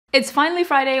It's finally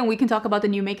Friday and we can talk about the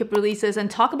new makeup releases and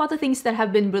talk about the things that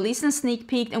have been released and sneak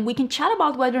peeked, and we can chat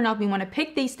about whether or not we want to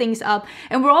pick these things up.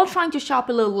 And we're all trying to shop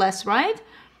a little less, right?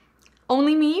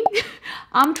 Only me?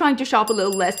 I'm trying to shop a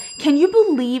little less. Can you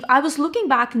believe, I was looking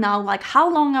back now, like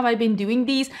how long have I been doing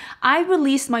these? I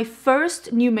released my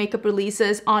first new makeup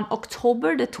releases on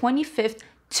October the 25th,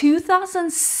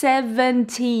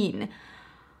 2017.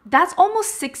 That's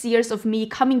almost 6 years of me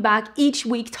coming back each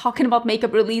week talking about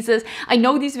makeup releases. I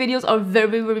know these videos are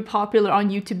very, very popular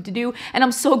on YouTube to do, and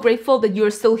I'm so grateful that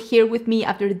you're still here with me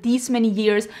after these many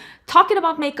years talking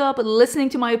about makeup, listening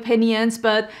to my opinions.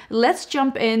 But let's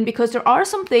jump in because there are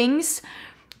some things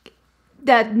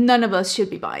that none of us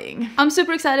should be buying. I'm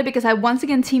super excited because I once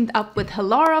again teamed up with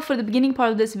Halara for the beginning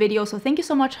part of this video. So thank you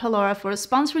so much, Halara, for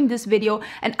sponsoring this video.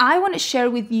 And I want to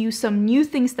share with you some new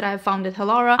things that I have found at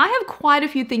Halara. I have quite a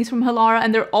few things from Halara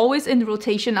and they're always in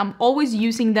rotation. I'm always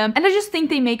using them. And I just think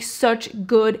they make such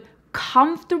good,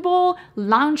 comfortable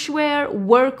loungewear,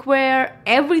 workwear,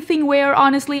 everything wear,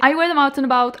 honestly. I wear them out and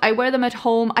about, I wear them at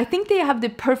home. I think they have the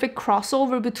perfect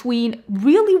crossover between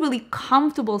really, really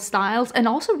comfortable styles and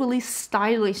also really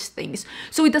stylish things.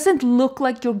 So it doesn't look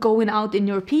like you're going out in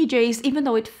your PJs, even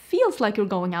though it feels like you're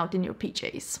going out in your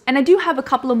PJs. And I do have a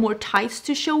couple of more tights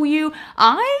to show you.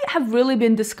 I have really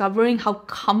been discovering how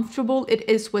comfortable it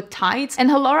is with tights, and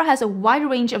Halara has a wide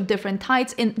range of different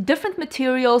tights in different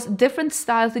materials, different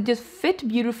styles. They just fit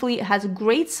beautifully. It has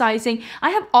great sizing. I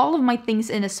have all of my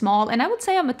things in a small, and I would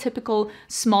say I'm a typical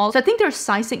small, so I think their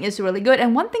sizing is really good.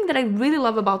 And one thing that I really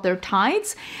love about their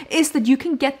tights is that you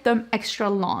can get them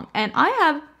extra long, and I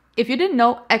have, if you didn't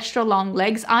know, extra long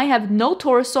legs. I have no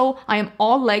torso. I am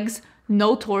all legs,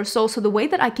 no torso. So the way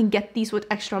that I can get these with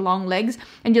extra long legs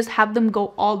and just have them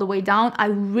go all the way down, I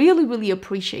really, really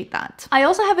appreciate that. I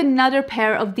also have another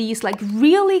pair of these, like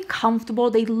really comfortable.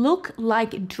 They look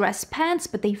like dress pants,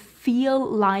 but they feel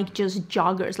like just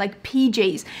joggers, like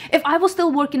PJs. If I was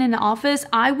still working in the office,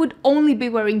 I would only be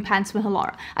wearing pants with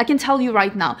Halara. I can tell you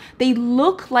right now, they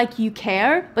look like you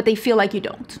care, but they feel like you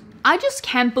don't. I just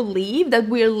can't believe that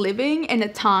we're living in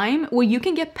a time where you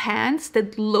can get pants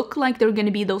that look like they're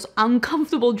gonna be those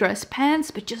uncomfortable dress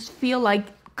pants, but just feel like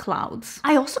clouds.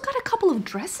 I also got a couple of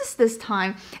dresses this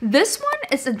time. This one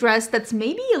is a dress that's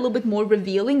maybe a little bit more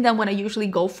revealing than what I usually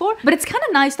go for, but it's kind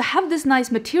of nice to have this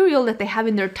nice material that they have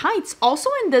in their tights,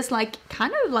 also in this like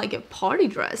kind of like a party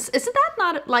dress. Isn't that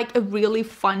not like a really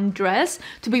fun dress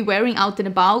to be wearing out and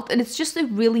about? And it's just a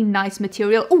really nice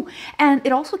material. Oh, and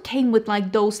it also came with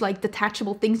like those like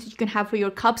detachable things that you can have for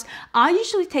your cups. I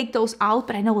usually take those out,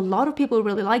 but I know a lot of people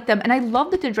really like them, and I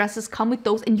love that the dresses come with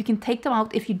those and you can take them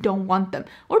out if you don't want them,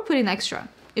 or put in extra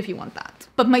if you want that.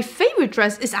 But my favorite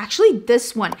dress is actually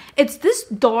this one. It's this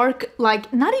dark,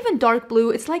 like not even dark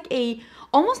blue, it's like a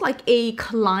almost like a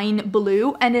Klein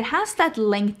blue, and it has that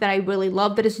length that I really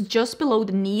love that is just below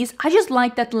the knees. I just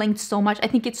like that length so much. I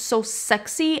think it's so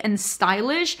sexy and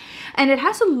stylish, and it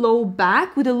has a low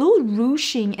back with a little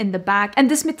ruching in the back, and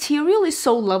this material is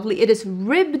so lovely. It is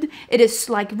ribbed, it is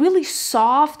like really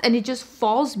soft, and it just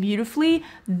falls beautifully.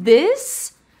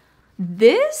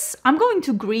 This, I'm going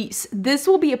to Greece. This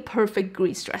will be a perfect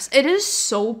Greece dress. It is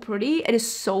so pretty. It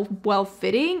is so well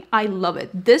fitting. I love it.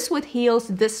 This with heels,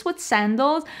 this with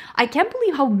sandals. I can't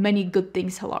believe how many good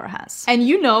things Halara has. And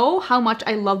you know how much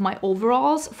I love my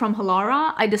overalls from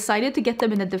Halara. I decided to get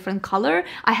them in a different color.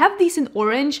 I have these in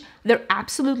orange. They're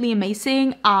absolutely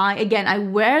amazing. Again, I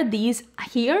wear these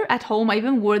here at home. I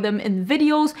even wore them in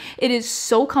videos. It is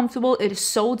so comfortable. It is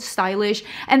so stylish.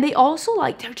 And they also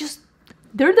like,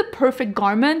 they're the perfect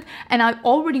garment, and I've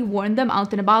already worn them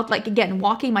out and about. Like again,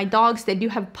 walking my dogs, they do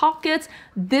have pockets.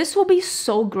 This will be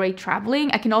so great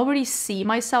traveling. I can already see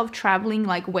myself traveling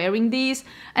like wearing these,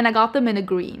 and I got them in a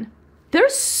green. They're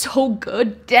so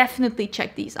good. Definitely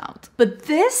check these out. But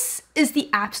this is the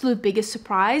absolute biggest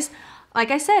surprise.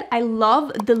 Like I said, I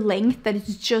love the length that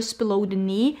is just below the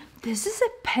knee. This is a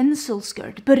pencil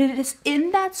skirt, but it is in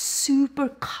that super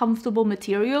comfortable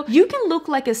material. You can look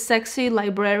like a sexy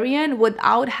librarian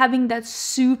without having that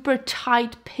super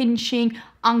tight, pinching,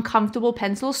 uncomfortable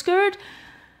pencil skirt.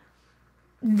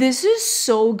 This is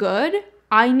so good.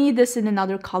 I need this in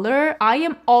another color. I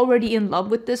am already in love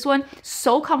with this one.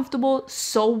 So comfortable,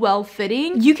 so well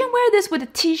fitting. You can wear this with a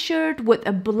t-shirt, with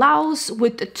a blouse,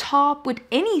 with a top, with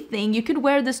anything. You could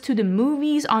wear this to the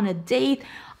movies, on a date.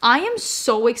 I am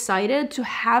so excited to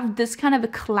have this kind of a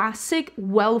classic,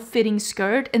 well-fitting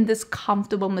skirt in this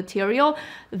comfortable material.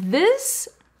 This,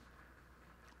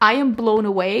 I am blown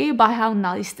away by how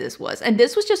nice this was. And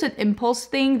this was just an impulse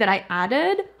thing that I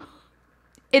added.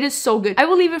 It is so good. I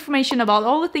will leave information about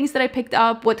all the things that I picked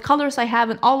up, what colors I have,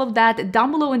 and all of that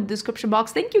down below in the description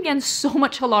box. Thank you again so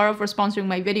much, Halara, for sponsoring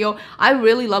my video. I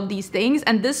really love these things,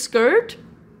 and this skirt,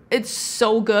 it's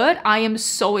so good. I am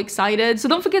so excited. So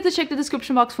don't forget to check the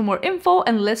description box for more info,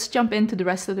 and let's jump into the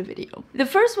rest of the video. The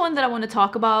first one that I want to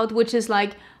talk about, which is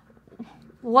like,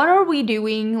 what are we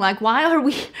doing? Like,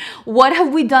 what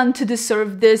have we done to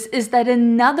deserve this? Is that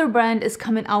another brand is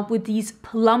coming out with these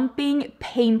plumping,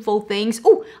 painful things.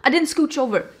 Oh, I didn't scooch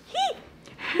over.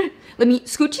 Let me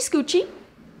scoochie.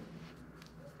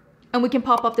 And we can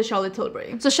pop up the Charlotte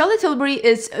Tilbury. So Charlotte Tilbury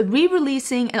is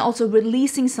re-releasing and also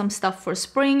releasing some stuff for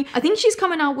spring. I think she's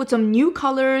coming out with some new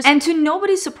colors, and to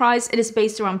nobody's surprise, it is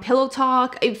based around pillow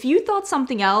talk. If you thought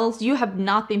something else, you have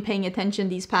not been paying attention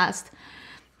these past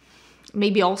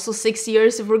maybe also 6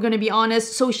 years, if we're gonna be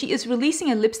honest. So she is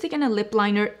releasing a lipstick and a lip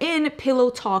liner in Pillow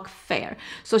Talk Fair.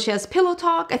 So she has Pillow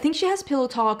Talk, I think she has Pillow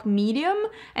Talk Medium,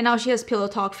 and now she has Pillow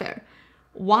Talk Fair.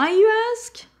 Why, you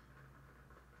ask?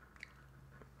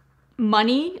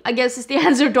 Money, I guess, is the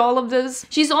answer to all of this.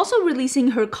 She's also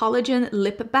releasing her collagen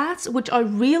lip bats, which are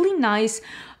really nice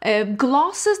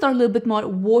glosses that are a little bit more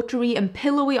watery and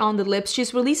pillowy on the lips.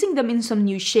 She's releasing them in some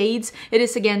new shades. It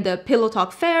is again the Pillow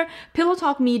Talk Fair, Pillow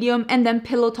Talk Medium, and then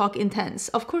Pillow Talk Intense.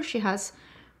 Of course she has.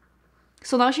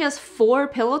 So now she has 4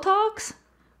 Pillow Talks?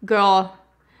 Girl,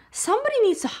 somebody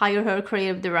needs to hire her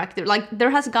creative director. Like,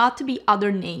 there has got to be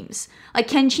other names. Like,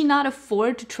 can she not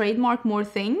afford to trademark more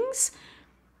things?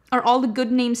 Are all the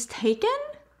good names taken?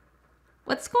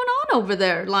 What's going on over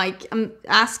there? Like, I'm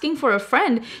asking for a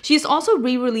friend. She's also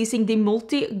re-releasing the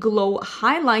multi-glow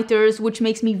highlighters, which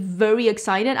makes me very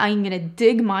excited. I'm gonna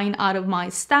dig mine out of my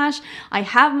stash. I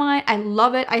have mine, I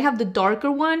love it. I have the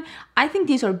darker one. I think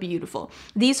these are beautiful.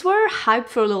 These were hyped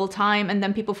for a little time and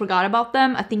then people forgot about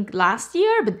them, I think last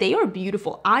year, but they are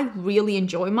beautiful. I really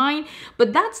enjoy mine,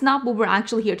 but that's not what we're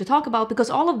actually here to talk about, because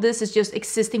all of this is just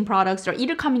existing products that are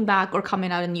either coming back or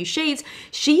coming out in new shades.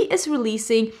 She is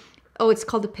releasing, oh, it's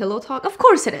called the Pillow Talk? Of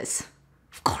course it is.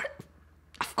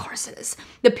 Of course it is.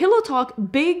 The Pillow Talk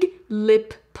Big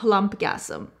Lip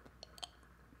Plumpgasm.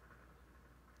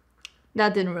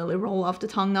 That didn't really roll off the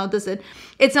tongue now, does it?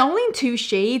 It's only in 2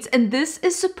 shades, and this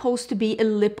is supposed to be a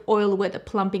lip oil with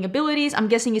plumping abilities. I'm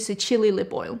guessing it's a chili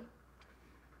lip oil.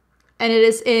 And it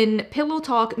is in Pillow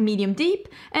Talk Medium Deep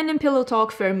and in Pillow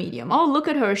Talk Fair Medium. Oh, look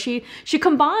at her. She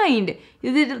combined.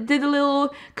 Did a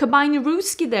little combined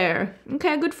Ruski there.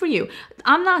 Okay, good for you.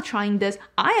 I'm not trying this.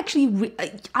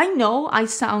 I know I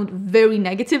sound very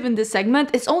negative in this segment.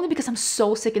 It's only because I'm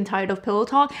so sick and tired of Pillow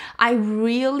Talk. I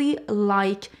really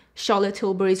like Charlotte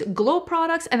Tilbury's glow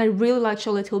products, and I really like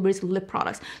Charlotte Tilbury's lip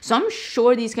products. So I'm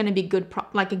sure these are going to be good,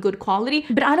 like a good quality,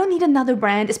 but I don't need another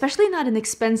brand, especially not an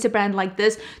expensive brand like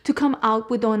this, to come out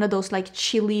with one of those like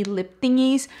chili lip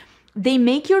thingies. They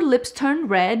make your lips turn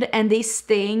red and they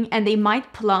sting and they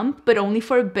might plump, but only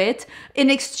for a bit in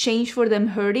exchange for them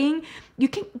hurting. You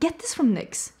can get this from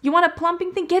NYX. You want a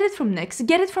plumping thing? Get it from NYX.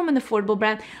 Get it from an affordable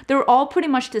brand. They're all pretty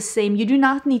much the same. You do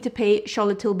not need to pay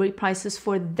Charlotte Tilbury prices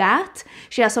for that.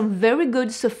 She has some very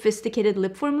good sophisticated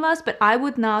lip formulas, but I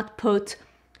would not put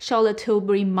Charlotte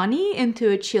Tilbury money into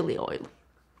a chili oil.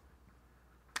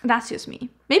 That's just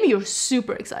me. Maybe you're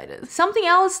super excited. Something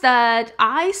else that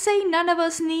I say none of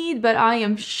us need, but I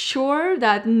am sure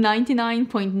that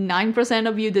 99.9%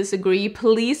 of you disagree.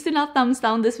 Please do not thumbs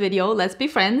down this video. Let's be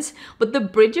friends. But the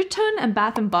Bridgerton and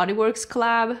Bath & Body Works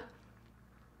collab.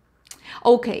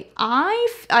 Okay,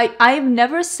 I've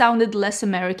never sounded less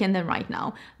American than right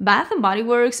now. Bath & Body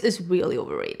Works is really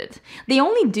overrated. They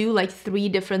only do like 3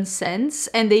 different scents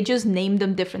and they just name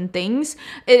them different things.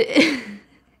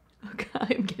 Okay,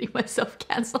 I'm getting myself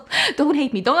canceled. Don't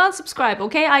hate me. Don't unsubscribe,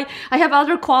 okay? I have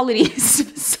other qualities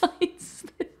besides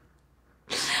this.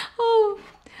 Oh,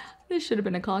 this should have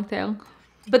been a cocktail.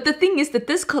 But the thing is that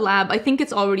this collab, I think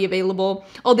it's already available.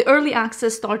 Oh, the early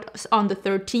access starts on the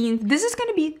 13th. This is going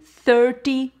to be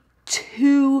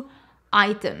 32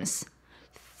 items.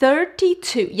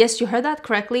 32. Yes, you heard that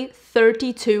correctly.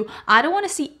 32. I don't want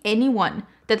to see anyone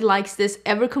that likes this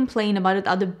ever complain about it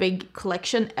other big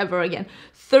collection ever again.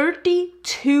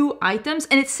 32 items,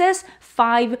 and it says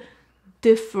 5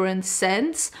 different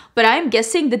scents, but I'm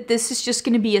guessing that this is just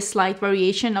going to be a slight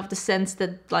variation of the scents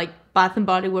that like Bath &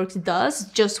 Body Works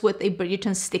does, just with a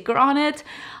Bridgerton sticker on it.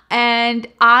 And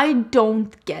I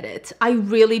don't get it. I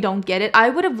really don't get it. I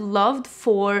would have loved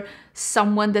for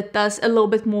someone that does a little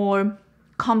bit more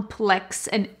complex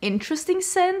and interesting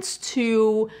scents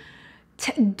to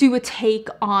do a take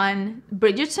on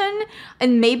Bridgerton,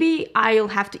 and maybe I'll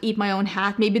have to eat my own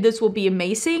hat. Maybe this will be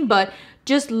amazing, but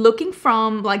just looking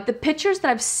from like the pictures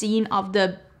that I've seen of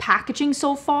the packaging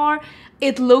so far,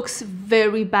 it looks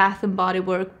very Bath and Body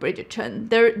Works Bridgerton.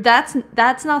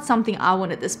 That's not something I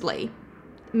want to display.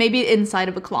 Maybe inside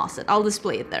of a closet. I'll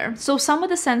display it there. So some of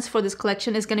the scents for this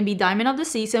collection is going to be Diamond of the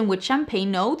Season with champagne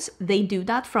notes. They do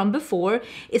that from before.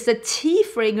 It's a tea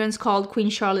fragrance called Queen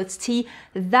Charlotte's Tea.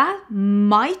 That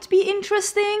might be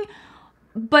interesting,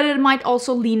 but it might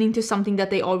also lean into something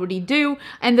that they already do.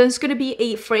 And then it's going to be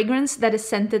a fragrance that is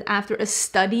scented after a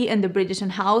study in the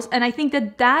Bridgerton house. And I think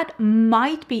that that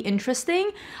might be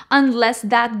interesting unless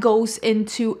that goes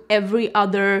into every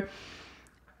other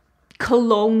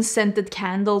cologne scented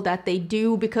candle that they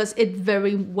do, because it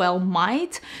very well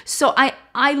might. So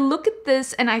I look at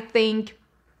this and I think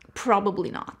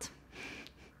probably not.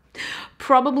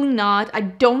 Probably not. I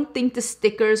don't think the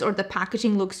stickers or the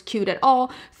packaging looks cute at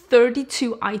all.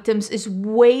 32 items is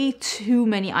way too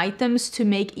many items to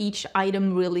make each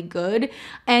item really good.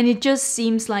 And it just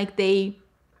seems like they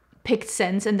picked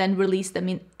scents and then released them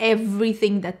in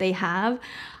everything that they have.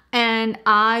 And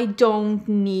I don't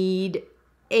need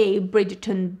a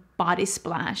Bridgerton body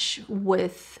splash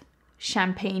with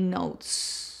champagne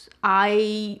notes.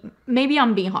 Maybe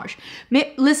I'm being harsh.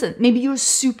 Listen, maybe you're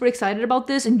super excited about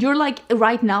this and you're like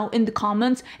right now in the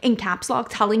comments in caps lock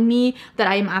telling me that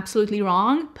I am absolutely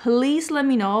wrong. Please let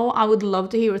me know. I would love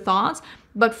to hear your thoughts.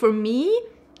 But for me,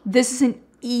 this is an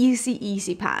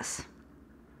easy pass.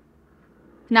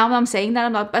 Now that I'm saying that,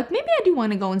 I'm not, but maybe I do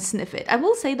want to go and sniff it. I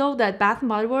will say though that Bath &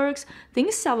 Body Works,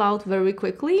 things sell out very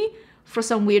quickly for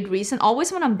some weird reason.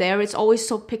 Always when I'm there, it's always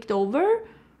so picked over.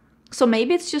 So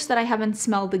maybe it's just that I haven't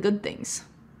smelled the good things.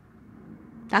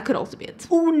 That could also be it.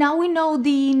 Oh, now we know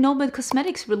the Nomad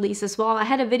Cosmetics release as well. I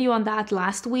had a video on that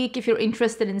last week. If you're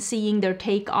interested in seeing their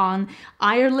take on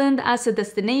Ireland as a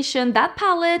destination, that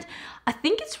palette, I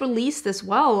think it's released as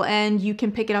well, and you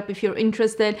can pick it up if you're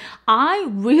interested. I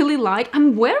really like,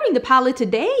 I'm wearing the palette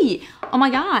today. Oh my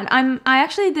God, I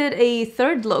actually did a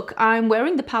third look. I'm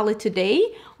wearing the palette today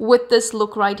with this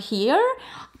look right here.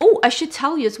 Oh, I should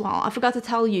tell you as well. I forgot to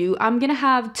tell you, I'm gonna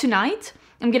have tonight,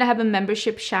 I'm gonna have a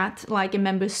membership chat, like a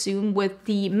member Zoom with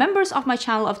the members of my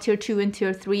channel of tier 2 and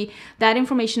tier 3. That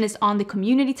information is on the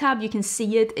community tab. You can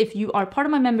see it if you are part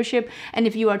of my membership, and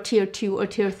if you are tier 2 or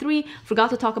tier 3,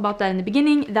 forgot to talk about that in the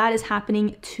beginning. That is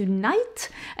happening tonight,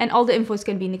 and all the info is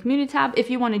gonna be in the community tab. If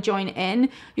you want to join in,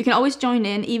 you can always join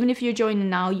in. Even if you're joining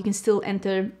now, you can still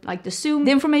enter like the Zoom.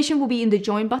 The information will be in the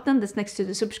join button that's next to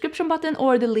the subscription button,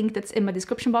 or the link that's in my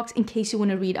description box in case you want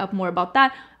to read up more about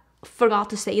that. Forgot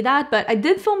to say that, but I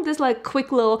did film this like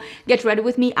quick little get ready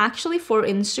with me actually for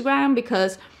Instagram,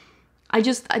 because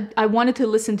I wanted to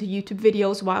listen to YouTube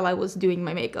videos while I was doing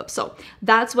my makeup. So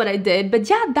that's what I did. But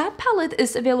yeah, that palette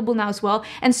is available now as well.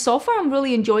 And so far I'm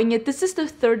really enjoying it. This is the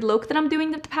third look that I'm doing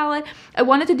with the palette. I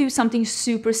wanted to do something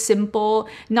super simple,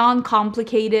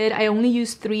 non-complicated. I only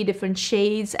used 3 different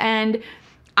shades and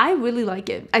I really like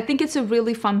it. I think it's a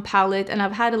really fun palette and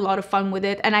I've had a lot of fun with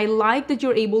it. And I like that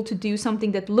you're able to do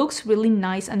something that looks really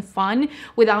nice and fun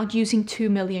without using 2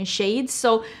 million shades.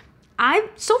 So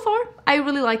far, I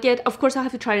really like it. Of course, I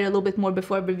have to try it a little bit more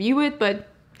before I review it, but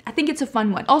I think it's a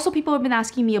fun one. Also, people have been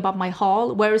asking me about my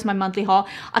haul. Where is my monthly haul?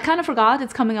 I kind of forgot.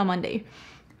 It's coming on Monday.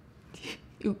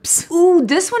 Oops. Ooh,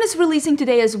 this one is releasing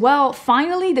today as well.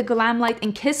 Finally, the Glamlite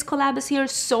and Kiss collab is here.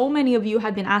 So many of you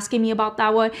have been asking me about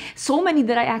that one. So many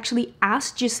that I actually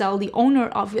asked Giselle, the owner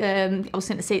of, I was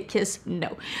gonna say Kiss,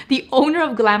 no. The owner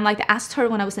of Glamlite, I asked her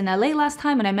when I was in LA last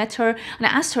time and I met her, and I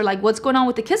asked her like, what's going on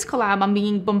with the Kiss collab? I'm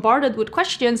being bombarded with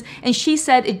questions. And she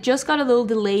said it just got a little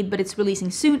delayed, but it's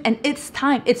releasing soon. And it's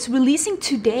time, it's releasing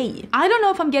today. I don't know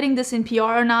if I'm getting this in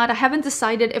PR or not. I haven't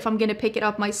decided if I'm gonna pick it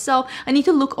up myself. I need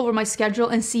to look over my schedule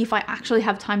and see if I actually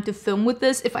have time to film with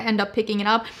this, if I end up picking it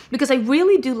up, because I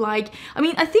really do like, I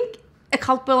mean, I think a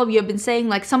couple of you have been saying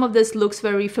like some of this looks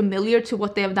very familiar to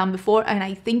what they have done before, and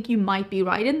I think you might be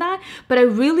right in that, but I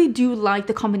really do like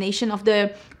the combination of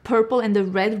the purple and the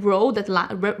red row, that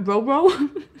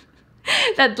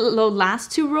that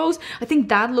last 2 rows. I think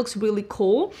that looks really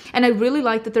cool, and I really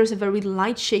like that there's a very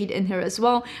light shade in here as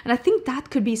well, and I think that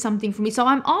could be something for me. So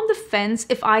I'm on the fence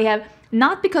if I have,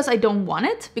 not because I don't want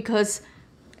it, because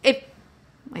if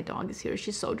my dog is here,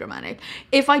 she's so dramatic.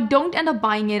 If I don't end up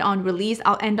buying it on release,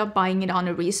 I'll end up buying it on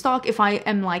a restock if I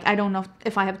am like, I don't know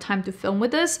if I have time to film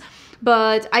with this.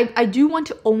 but I do want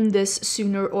to own this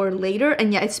sooner or later.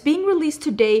 And yeah, it's being released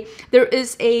today. There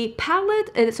is a palette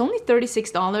and it's only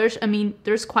 $36. I mean,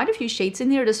 there's quite a few shades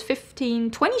in here. There's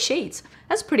 15, 20 shades.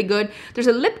 That's pretty good. There's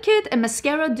a lip kit, a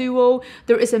mascara duo,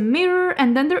 there is a mirror,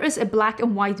 and then there is a black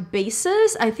and white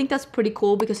basis. I think that's pretty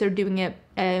cool because they're doing a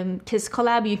Kiss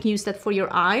collab. You can use that for your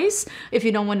eyes if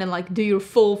you don't want to like do your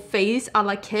full face a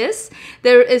la Kiss.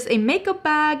 There is a makeup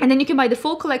bag, and then you can buy the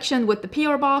full collection with the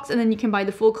PR box, and then you can buy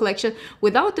the full collection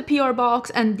without the PR box,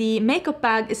 and the makeup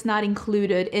bag is not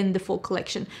included in the full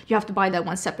collection. You have to buy that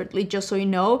one separately, just so you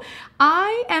know.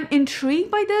 I am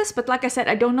intrigued by this, but like I said,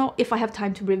 I don't know if I have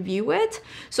time to review it.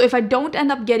 So if I don't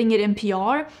end up getting it in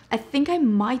PR, I think I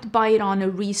might buy it on a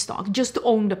restock just to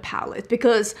own the palette,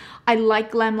 because I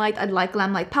like Glamlite, I like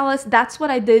Glamlite palettes. That's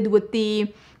what I did with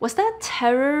the, was that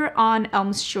Terror on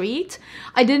Elm Street?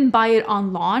 I didn't buy it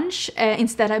on launch.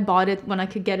 Instead, I bought it when I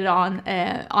could get it on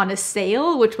a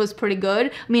sale, which was pretty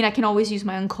good. I mean, I can always use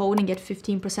my own code and get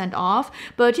 15% off.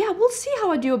 But yeah, we'll see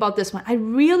how I do about this one. I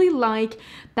really like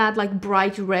that like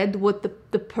bright red with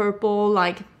the purple,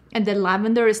 like, and the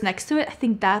lavender is next to it. I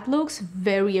think that looks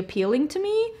very appealing to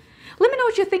me. Let me know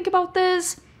what you think about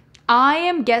this. I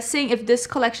am guessing if this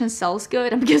collection sells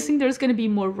good, I'm guessing there's going to be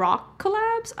more rock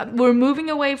collabs. We're moving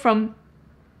away from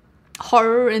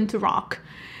horror into rock.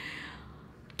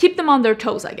 Keep them on their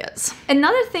toes, I guess.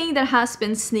 Another thing that has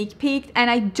been sneak peeked, and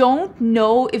I don't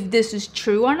know if this is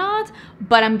true or not,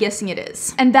 but I'm guessing it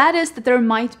is. And that is that there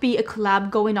might be a collab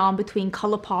going on between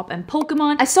Colourpop and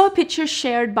Pokemon. I saw a picture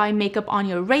shared by Makeup on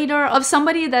Your Radar of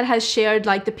somebody that has shared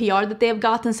like the PR that they have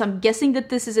gotten, so I'm guessing that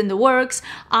this is in the works.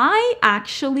 I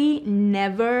actually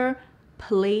never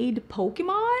played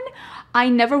Pokemon. I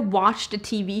never watched a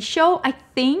TV show. I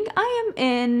think I am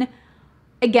in,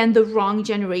 again, the wrong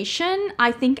generation.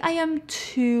 I think I am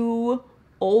too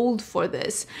old for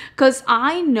this, because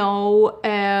I know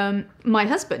my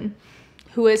husband,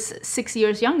 who is 6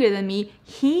 years younger than me,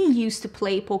 he used to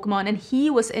play Pokemon and he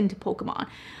was into Pokemon.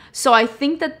 So I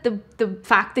think that the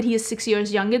fact that he is 6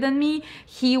 years younger than me,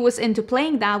 he was into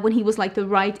playing that when he was like the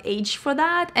right age for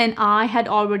that, and I had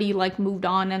already like moved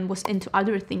on and was into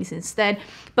other things instead.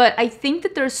 But I think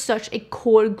that there's such a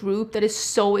core group that is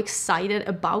so excited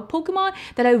about Pokemon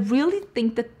that I really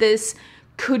think that this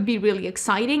could be really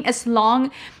exciting. As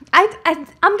long, I'm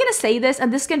gonna say this,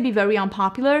 and this is gonna be very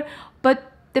unpopular, but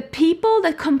the people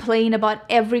that complain about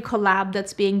every collab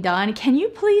that's being done, can you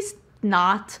please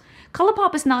not?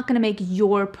 Colourpop is not going to make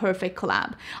your perfect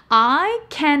collab. I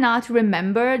cannot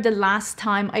remember the last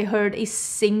time I heard a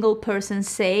single person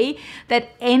say that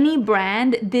any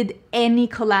brand did any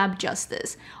collab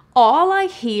justice. All I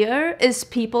hear is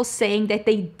people saying that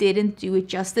they didn't do it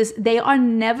justice. They are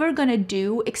never gonna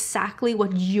do exactly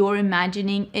what you're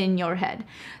imagining in your head.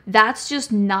 That's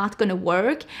just not gonna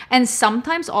work. And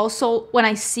sometimes also when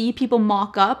I see people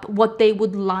mock up what they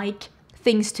would like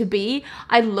things to be,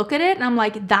 I look at it and I'm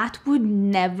like, that would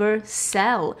never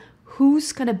sell.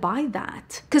 Who's gonna buy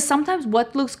that? Because sometimes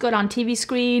what looks good on TV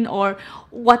screen or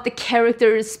what the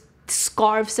characters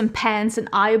scarves and pants and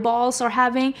eyeballs are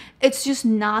having, it's just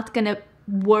not gonna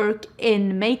work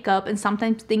in makeup, and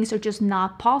sometimes things are just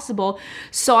not possible.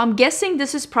 So I'm guessing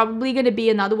this is probably gonna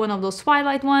be another one of those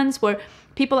Twilight ones where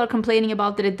people are complaining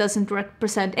about that it doesn't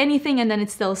represent anything and then it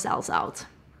still sells out.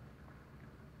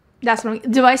 That's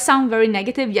what do I sound very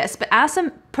negative? Yes, but as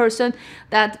a person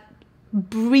that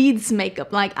breathes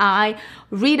makeup, like I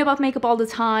read about makeup all the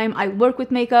time, I work with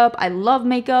makeup, I love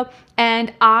makeup,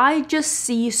 and I just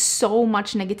see so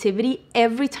much negativity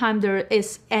every time there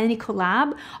is any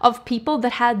collab of people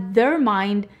that had their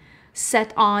mind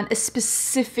set on a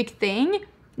specific thing,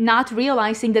 not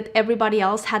realizing that everybody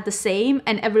else had the same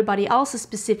and everybody else's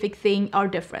specific thing are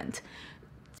different.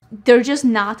 They're just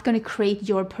not going to create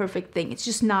your perfect thing. It's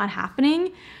just not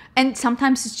happening. And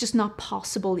sometimes it's just not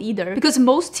possible either, because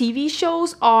most TV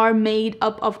shows are made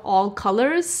up of all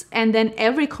colors, and then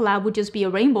every collab would just be a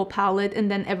rainbow palette, and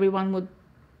then everyone would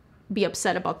be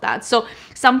upset about that. So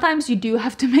sometimes you do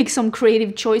have to make some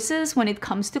creative choices when it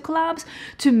comes to collabs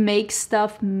to make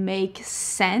stuff make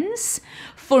sense.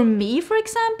 For me, for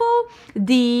example,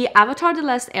 the Avatar: The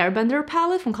Last Airbender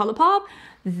palette from Colourpop,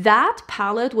 that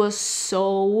palette was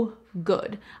so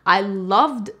good. I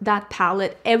loved that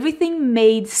palette. Everything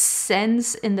made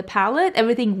sense in the palette.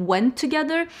 Everything went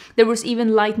together. There was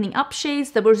even lightening up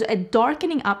shades. There was a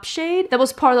darkening up shade that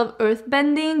was part of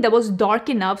earthbending that was dark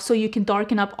enough so you can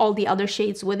darken up all the other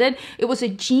shades with it. It was a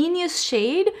genius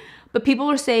shade, but people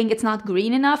were saying it's not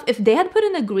green enough. If they had put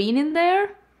in a green in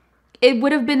there, it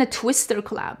would have been a Twister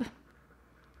collab.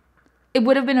 it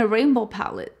would have been a rainbow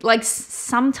palette. Like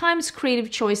sometimes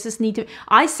creative choices need to,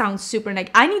 I sound super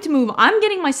negative. I need to move. I'm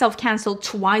getting myself canceled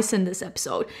twice in this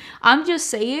episode. I'm just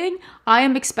saying, I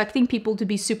am expecting people to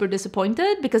be super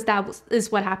disappointed because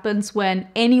is what happens when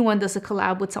anyone does a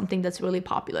collab with something that's really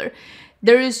popular.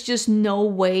 There is just no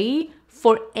way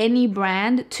for any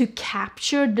brand to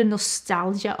capture the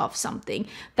nostalgia of something.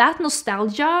 That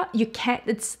nostalgia, you can't,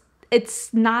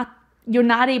 it's not, you're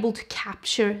not able to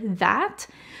capture that.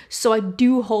 So I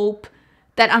do hope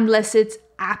that unless it's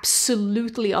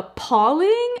absolutely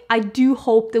appalling, I do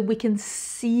hope that we can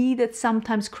see that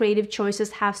sometimes creative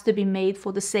choices has to be made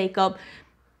for the sake of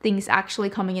things actually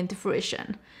coming into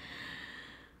fruition.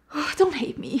 Oh, don't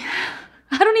hate me.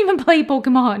 I don't even play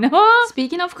Pokemon.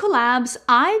 Speaking of collabs,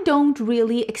 I don't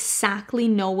really exactly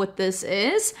know what this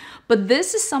is, but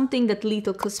this is something that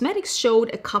Lethal Cosmetics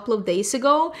showed a couple of days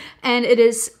ago, and it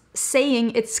is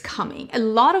saying it's coming. A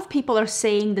lot of people are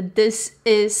saying that this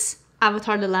is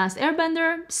Avatar: The Last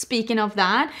Airbender. Speaking of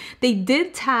that, they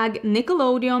did tag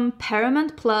Nickelodeon,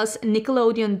 Paramount Plus,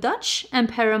 Nickelodeon Dutch, and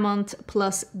Paramount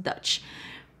Plus Dutch.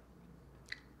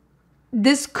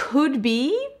 This could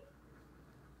be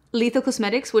Lethal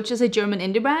Cosmetics, which is a German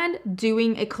indie brand,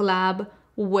 doing a collab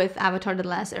with Avatar: The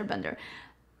Last Airbender,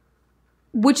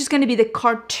 which is going to be the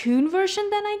cartoon version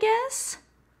then, I guess?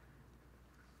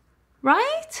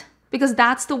 Right? Because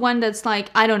that's the one that's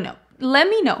like, I don't know. Let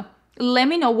me know. Let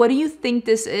me know. What do you think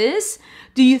this is?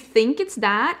 Do you think it's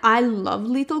that? I love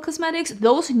Lethal Cosmetics.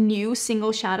 Those new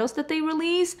single shadows that they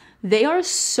release, they are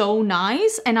so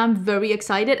nice and I'm very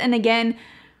excited. And again,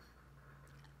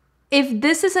 if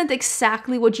this isn't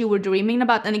exactly what you were dreaming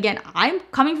about, and again, I'm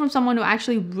coming from someone who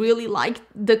actually really liked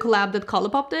the collab that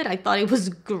Colourpop did. I thought it was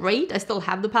great. I still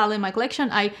have the palette in my collection.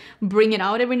 I bring it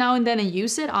out every now and then and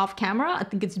use it off camera. I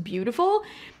think it's beautiful.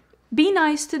 Be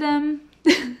nice to them.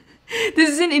 This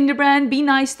is an indie brand. Be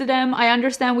nice to them. I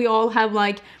understand we all have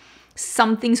like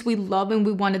some things we love and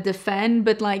we want to defend,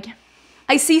 but like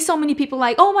I see so many people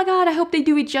like, oh my God, I hope they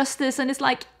do it justice. And it's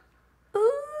like,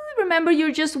 remember,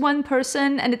 you're just one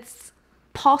person and it's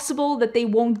possible that they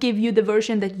won't give you the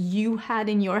version that you had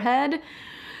in your head.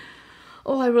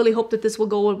 Oh, I really hope that this will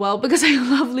go well because I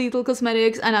love Lethal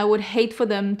Cosmetics and I would hate for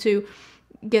them to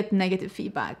get negative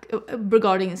feedback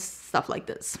regarding stuff like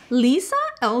this. Lisa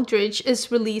Eldridge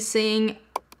is releasing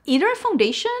either a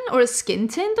foundation or a skin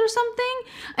tint or something,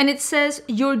 and it says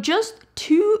you're just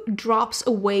 2 drops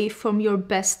away from your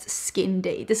best skin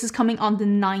day. This is coming on the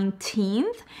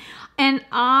 19th. And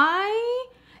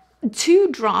 2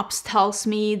 drops tells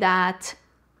me that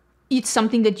it's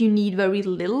something that you need very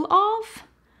little of.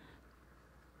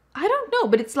 I don't know,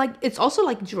 but it's like, it's also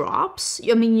like drops.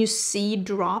 I mean, you see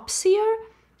drops here.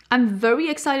 I'm very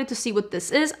excited to see what this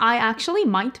is. I actually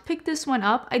might pick this one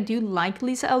up. I do like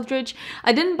Lisa Eldridge.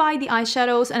 I didn't buy the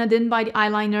eyeshadows and I didn't buy the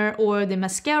eyeliner or the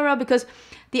mascara because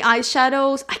the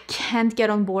eyeshadows, I can't get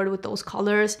on board with those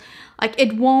colors. Like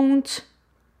it won't.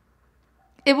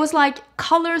 It was like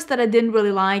colors that I didn't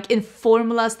really like in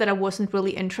formulas that I wasn't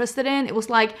really interested in. It was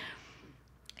like,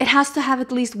 it has to have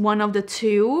at least one of the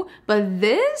 2. But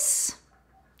this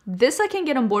I can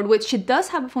get on board with. She does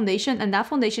have a foundation and that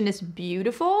foundation is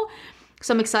beautiful.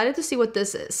 So I'm excited to see what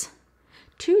this is.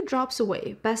 2 drops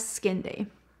away, best skin day.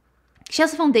 She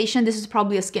has a foundation. This is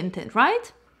probably a skin tint,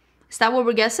 right? Is that what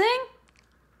we're guessing?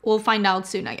 We'll find out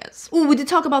soon, I guess. Oh, we did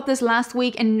talk about this last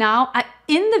week, and now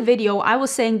in the video, I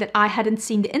was saying that I hadn't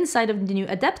seen the inside of the new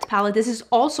Adept palette. This is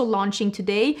also launching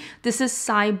today. This is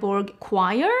Cyborg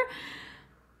Choir.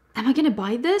 Am I gonna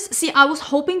buy this? See, I was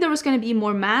hoping there was gonna be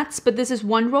more mattes, but this is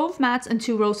 1 row of mattes and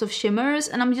 2 rows of shimmers,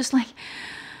 and I'm just like,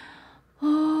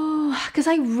 oh, because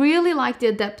I really like the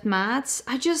Adept mattes.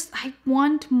 I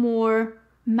want more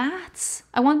mattes.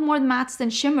 I want more mattes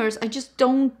than shimmers. I just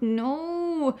don't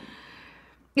know.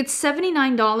 It's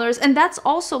 $79, and that's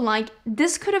also like,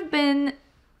 this could have been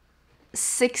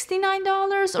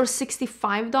 $69 or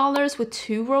 $65 with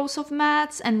 2 rows of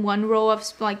mattes and 1 row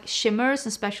of like shimmers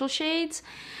and special shades.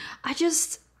 I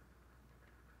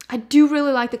do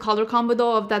really like the color combo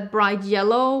though of that bright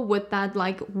yellow with that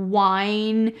like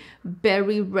wine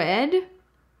berry red.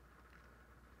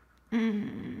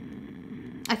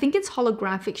 I think it's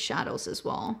holographic shadows as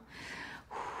well.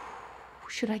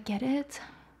 Should I get it?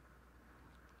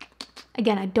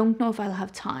 Again, I don't know if I'll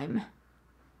have time.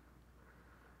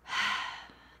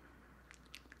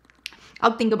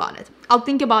 I'll think about it. I'll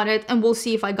think about it and we'll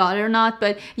see if I got it or not.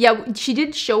 But yeah, she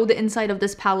did show the inside of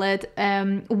this palette.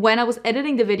 When I was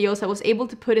editing the videos, I was able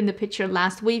to put in the picture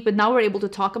last week, but now we're able to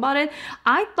talk about it.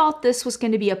 I thought this was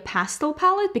going to be a pastel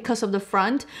palette because of the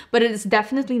front, but it is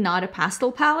definitely not a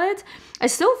pastel palette. I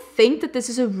still think that this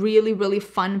is a really, really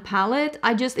fun palette.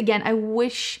 I just, again, I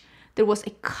wish there was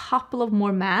a couple of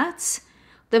more mattes.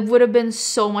 That would have been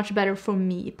so much better for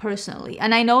me personally.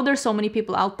 And I know there's so many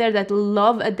people out there that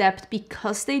love Adept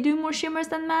because they do more shimmers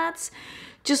than mattes.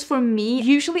 Just for me,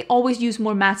 usually always use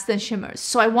more mattes than shimmers.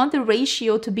 So I want the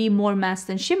ratio to be more mattes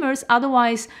than shimmers.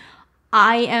 Otherwise,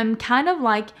 I am kind of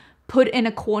like put in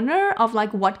a corner of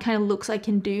like what kind of looks I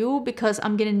can do because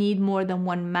I'm gonna need more than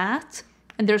one matte.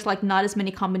 And there's like not as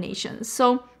many combinations.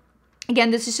 So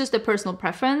again, this is just a personal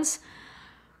preference.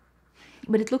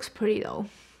 But it looks pretty though.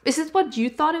 Is it what you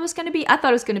thought it was going to be? I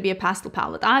thought it was going to be a pastel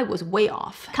palette. I was way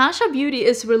off. Kasha Beauty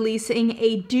is releasing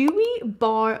a Dewy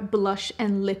Bar Blush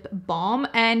and Lip Balm.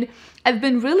 And I've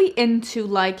been really into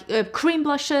like cream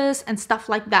blushes and stuff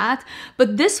like that.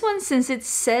 But this one, since it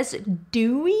says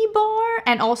Dewy Bar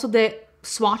and also the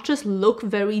swatches look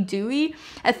very dewy,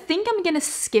 I think I'm going to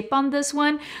skip on this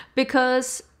one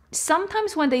because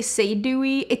sometimes when they say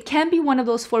dewy, it can be one of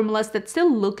those formulas that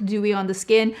still look dewy on the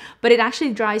skin, but it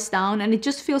actually dries down and it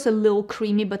just feels a little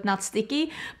creamy but not sticky.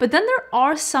 But then there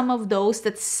are some of those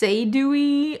that say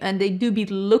dewy and they do be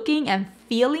looking and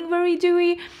feeling very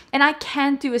dewy, and I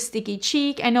can't do a sticky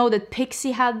cheek. I know that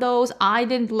Pixie had those. I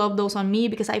didn't love those on me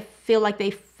because I feel like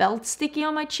they felt sticky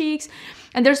on my cheeks.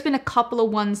 And there's been a couple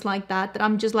of ones like that that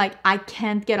I'm just like, I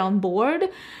can't get on board.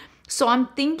 So I'm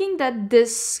thinking that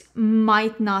this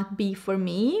might not be for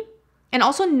me. And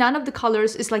also none of the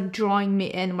colors is like drawing me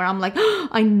in where I'm like, oh,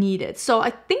 I need it. So I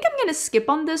think I'm gonna skip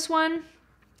on this one.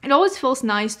 It always feels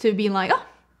nice to be like, oh,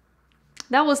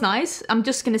 that was nice. I'm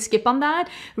just gonna skip on that.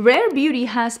 Rare Beauty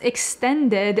has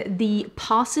extended the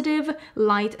Positive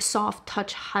Light Soft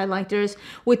Touch highlighters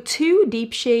with 2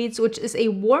 deep shades, which is a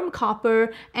warm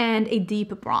copper and a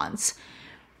deep bronze.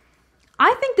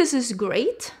 I think this is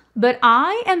great. But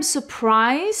I am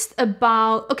surprised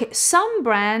about, okay, some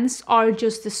brands are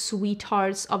just the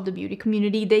sweethearts of the beauty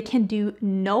community. They can do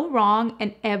no wrong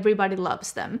and everybody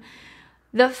loves them.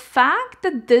 The fact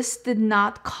that this did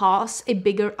not cause a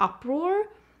bigger uproar,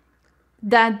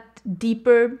 that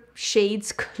deeper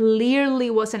shades clearly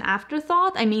was an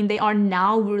afterthought. I mean, they are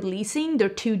now releasing their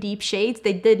 2 deep shades.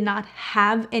 They did not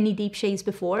have any deep shades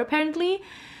before, apparently.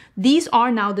 These are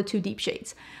now the 2 deep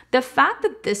shades. The fact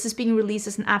that this is being released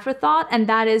as an afterthought and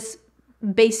that is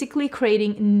basically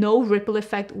creating no ripple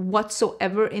effect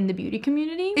whatsoever in the beauty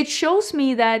community, it shows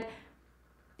me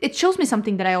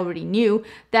something that I already knew,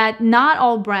 that not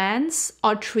all brands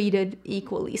are treated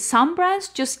equally. Some brands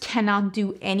just cannot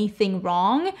do anything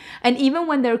wrong. And even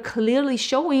when they're clearly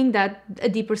showing that a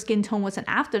deeper skin tone was an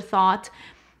afterthought,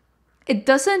 it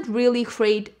doesn't really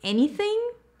create anything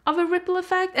of a ripple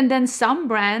effect. And then some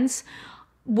brands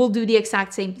will do the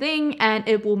exact same thing and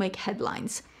it will make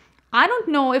headlines. I don't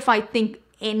know if I think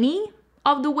any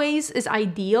of the ways is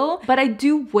ideal, but I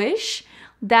do wish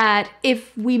that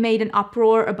if we made an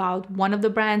uproar about one of the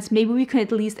brands, maybe we could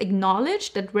at least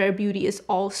acknowledge that Rare Beauty is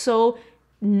also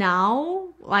now,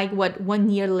 like what,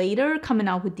 1 year later, coming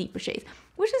out with deeper shades,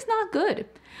 which is not good.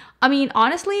 I mean,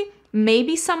 honestly,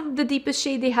 maybe some of the deepest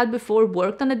shade they had before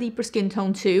worked on a deeper skin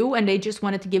tone too, and they just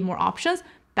wanted to give more options.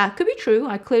 That could be true.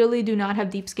 I clearly do not have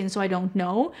deep skin, so I don't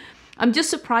know. I'm just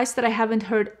surprised that I haven't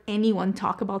heard anyone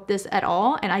talk about this at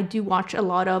all, and I do watch a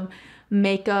lot of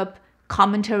makeup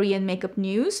commentary and makeup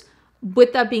news.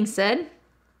 With that being said,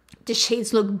 the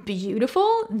shades look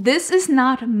beautiful. This is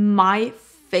not my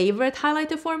favorite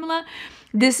highlighter formula.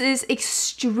 This is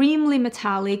extremely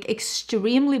metallic,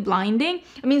 extremely blinding.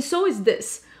 I mean, so is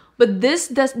this. But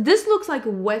this looks like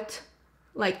wet,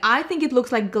 like I think it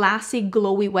looks like glassy,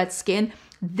 glowy, wet skin.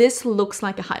 This looks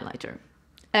like a highlighter,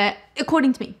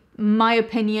 according to me. My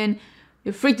opinion.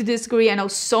 You're free to disagree. I know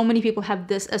so many people have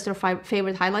this as their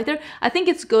favorite highlighter. I think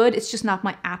it's good. It's just not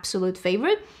my absolute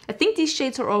favorite. I think these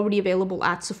shades are already available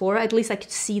at Sephora. At least I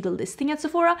could see the listing at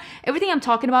Sephora. Everything I'm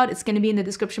talking about is going to be in the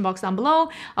description box down below.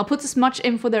 I'll put as much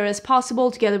info there as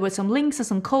possible together with some links and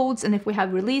some codes and if we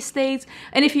have release dates.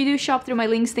 And if you do shop through my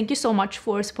links, thank you so much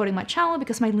for supporting my channel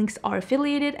because my links are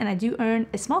affiliated and I do earn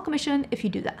a small commission if you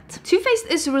do that. Too Faced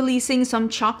is releasing some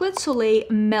Chocolate Soleil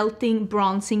Melting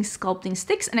Bronzing Sculpting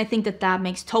Sticks, and I think that that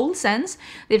makes total sense.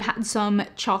 They've had some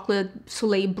chocolate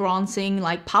soleil bronzing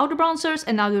like powder bronzers,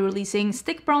 and now they're releasing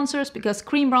stick bronzers because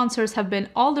cream bronzers have been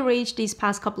all the rage these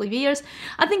past couple of years.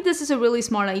 I think this is a really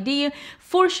smart idea.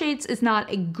 4 shades is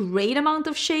not a great amount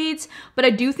of shades, but I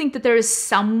do think that there is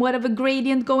somewhat of a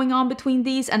gradient going on between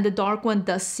these, and the dark one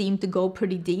does seem to go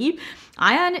pretty deep.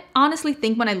 I honestly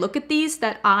think when I look at these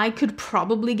that I could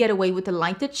probably get away with the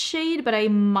lighted shade, but I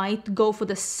might go for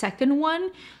the second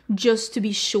one just to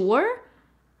be sure.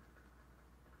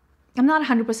 I'm not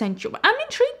 100% sure, but I'm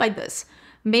intrigued by this.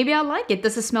 Maybe I like it.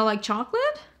 Does it smell like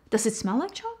chocolate? Does it smell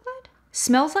like chocolate?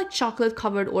 Smells like chocolate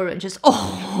covered oranges.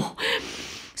 Oh,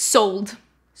 sold.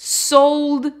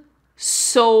 Sold.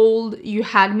 Sold. You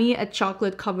had me at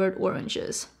chocolate covered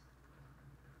oranges.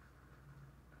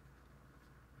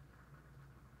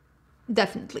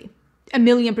 Definitely.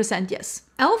 1,000,000% yes.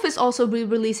 e.l.f. is also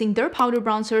re-releasing their powder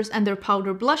bronzers and their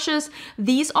powder blushes.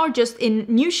 These are just in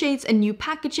new shades and new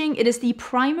packaging. It is the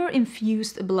primer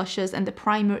infused blushes and the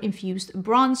primer infused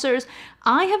bronzers.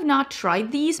 I have not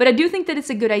tried these, but I do think that it's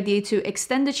a good idea to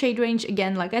extend the shade range.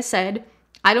 Again, like I said,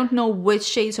 I don't know which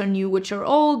shades are new, which are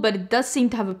old, but it does seem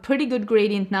to have a pretty good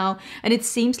gradient now. And it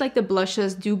seems like the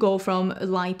blushes do go from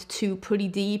light to pretty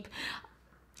deep.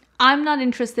 I'm not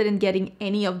interested in getting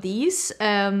any of these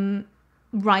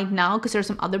right now because there's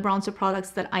some other bronzer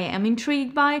products that I am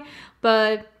intrigued by.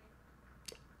 But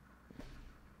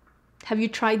have you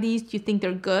tried these? Do you think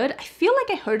they're good? I feel like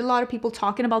I heard a lot of people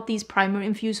talking about these primer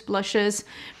infused blushes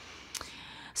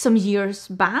some years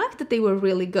back, that they were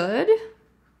really good.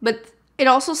 But it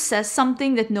also says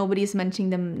something that nobody is mentioning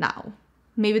them now.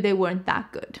 Maybe they weren't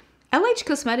that good. LH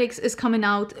Cosmetics is coming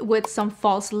out with some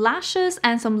false lashes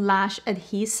and some lash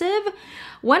adhesive.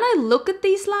 When I look at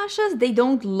these lashes, they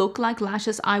don't look like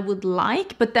lashes I would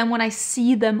like, but then when I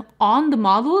see them on the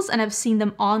models, and I've seen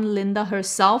them on Linda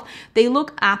herself, they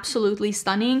look absolutely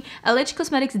stunning. LH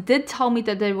Cosmetics did tell me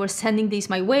that they were sending these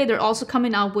my way. They're also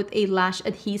coming out with a lash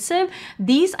adhesive.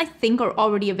 These I think are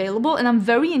already available, and I'm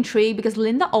very intrigued because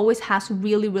Linda always has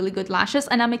really, really good lashes,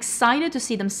 and I'm excited to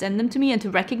see them send them to me and to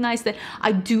recognize that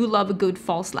I do love a good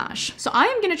false lash. So I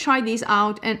am gonna try these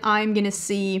out and I'm gonna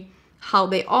see how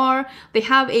they are. They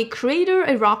have a creator,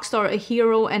 a rock star, a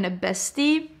hero, and a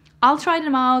bestie. I'll try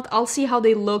them out. I'll see how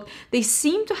they look. They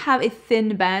seem to have a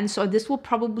thin band, so this will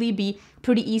probably be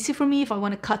pretty easy for me if I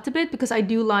want to cut a bit, because I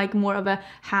do like more of a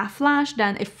half lash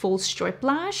than a full strip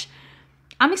lash.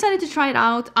 I'm excited to try it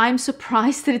out. I'm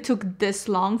surprised that it took this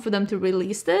long for them to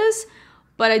release this,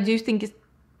 but I do think it's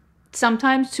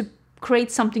sometimes to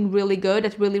create something really good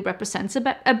that really represents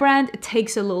a brand, it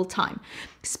takes a little time.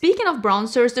 Speaking of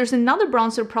bronzers, there's another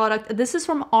bronzer product. This is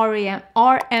from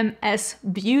RMS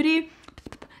Beauty.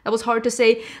 That was hard to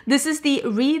say. This is the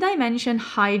Redimension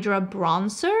Hydra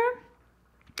Bronzer.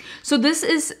 So this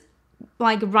is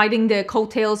like riding the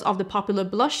coattails of the popular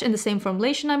blush in the same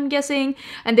formulation, I'm guessing.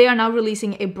 And they are now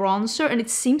releasing a bronzer, and it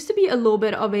seems to be a little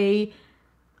bit of a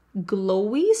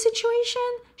glowy situation.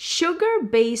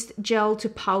 Sugar-based gel to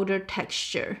powder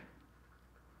texture.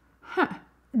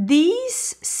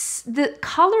 The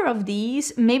color of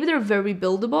these, maybe they're very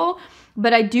buildable,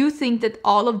 but I do think that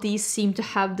all of these seem to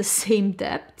have the same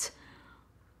depth.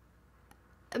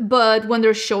 But when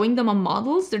they're showing them on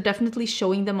models, they're definitely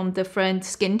showing them on different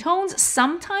skin tones.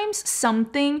 Sometimes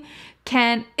something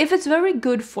can, if it's very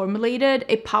good formulated,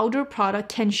 a powder product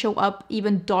can show up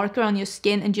even darker on your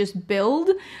skin and just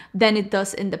build than it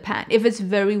does in the pan. If it's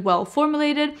very well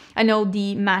formulated, I know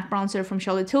the matte bronzer from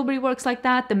Charlotte Tilbury works like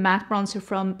that. The matte bronzer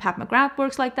from Pat McGrath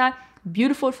works like that.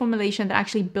 Beautiful formulation that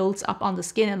actually builds up on the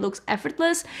skin and looks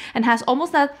effortless and has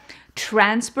almost that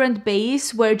transparent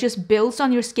base where it just builds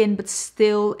on your skin but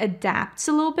still adapts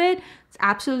a little bit. It's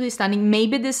absolutely stunning.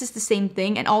 Maybe this is the same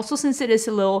thing. And also, since it is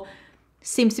a little,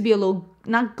 seems to be a little,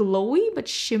 not glowy, but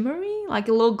shimmery, like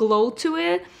a little glow to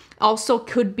it, also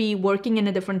could be working in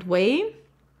a different way.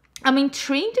 I'm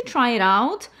intrigued to try it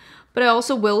out, but I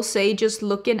also will say, just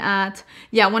looking at,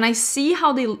 yeah, when I see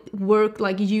how they work,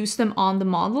 like use them on the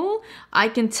model, I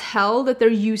can tell that they're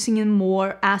using it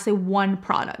more as a one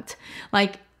product,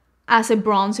 like as a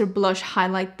bronzer, blush,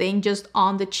 highlight thing, just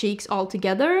on the cheeks all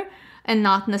together, and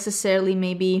not necessarily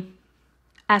maybe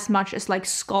as much as like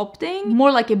sculpting,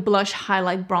 more like a blush,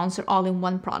 highlight, bronzer all in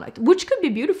one product, which could be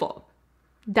beautiful.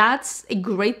 That's a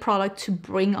great product to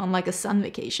bring on like a sun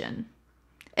vacation.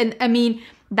 And I mean,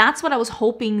 that's what I was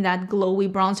hoping that glowy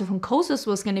bronzer from Kosas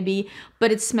was going to be,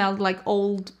 but it smelled like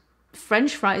old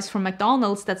French fries from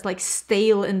McDonald's that's like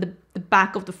stale in the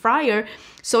back of the fryer.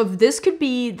 So if this could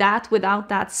be that without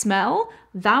that smell,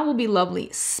 that would be lovely.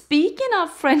 Speaking of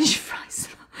French fries,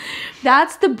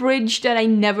 That's the bridge that I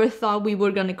never thought we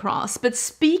were gonna cross. But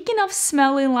speaking of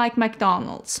smelling like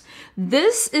McDonald's,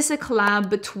 this is a collab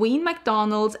between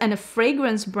McDonald's and a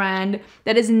fragrance brand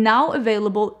that is now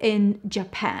available in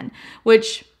Japan,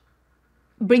 which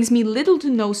brings me little to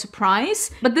no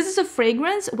surprise. But this is a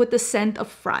fragrance with the scent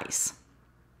of fries.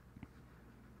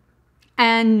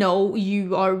 And no,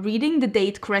 you are reading the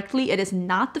date correctly. It is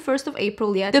not the 1st of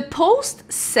April yet. The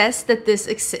post says that this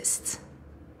exists.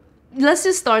 Let's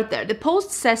just start there. The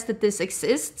post says that this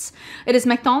exists. It is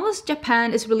McDonald's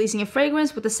Japan is releasing a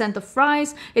fragrance with the scent of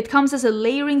fries. It comes as a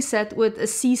layering set with a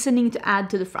seasoning to add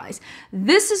to the fries.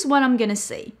 This is what I'm gonna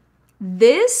say.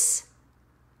 This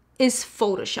is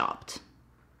photoshopped.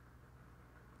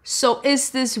 So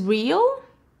is this real?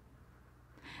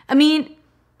 I mean,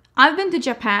 I've been to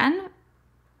Japan.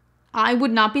 I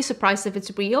would not be surprised if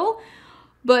it's real.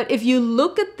 But if you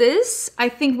look at this, I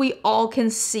think we all can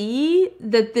see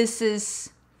that this is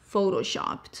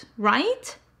photoshopped,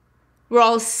 right? We're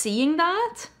all seeing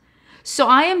that. So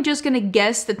I am just gonna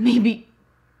guess that maybe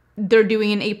they're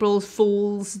doing an April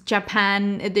Fool's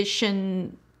Japan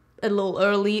edition a little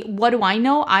early. What do I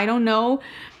know? I don't know.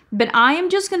 But I am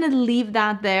just gonna leave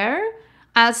that there.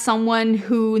 As someone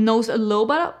who knows a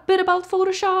little bit about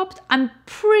Photoshopped, I'm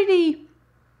pretty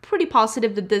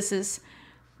positive that this is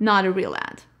not a real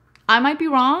ad. I might be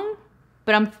wrong,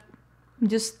 but I'm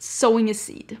just sowing a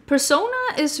seed. Persona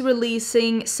is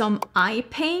releasing some eye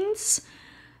paints.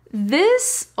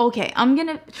 This, okay, I'm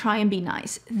gonna try and be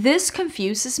nice. This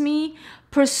confuses me.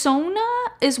 Persona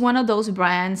is one of those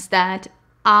brands that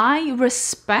I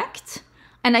respect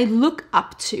and I look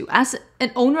up to. As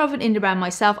an owner of an indie brand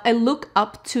myself, I look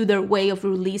up to their way of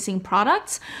releasing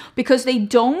products because they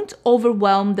don't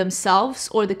overwhelm themselves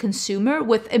or the consumer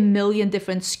with a million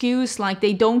different SKUs. Like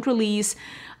they don't release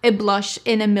a blush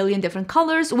in a million different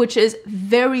colors, which is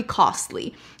very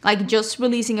costly. Like just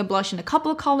releasing a blush in a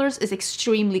couple of colors is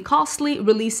extremely costly.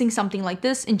 Releasing something like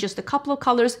this in just a couple of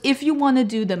colors, if you want to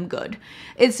do them good,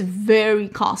 it's very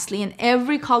costly. And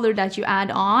every color that you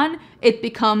add on, it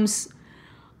becomes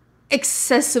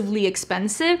excessively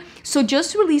expensive. So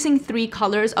just releasing 3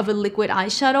 colors of a liquid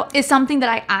eyeshadow is something that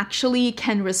I actually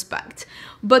can respect.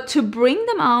 But to bring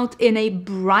them out in a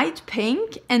bright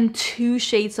pink and 2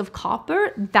 shades of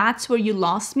copper, that's where you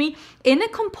lost me. In a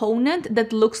component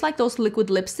that looks like those liquid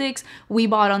lipsticks we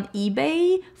bought on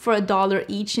eBay for $1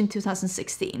 each in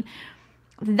 2016.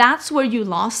 That's where you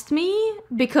lost me,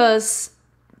 because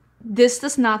this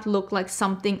does not look like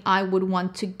something I would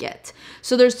want to get.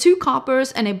 So there's 2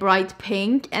 coppers and a bright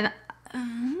pink. And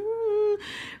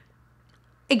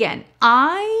again,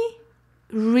 I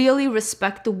really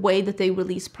respect the way that they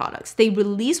release products. They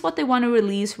release what they want to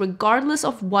release regardless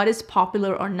of what is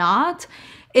popular or not,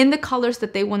 in the colors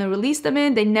that they want to release them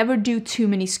in. They never do too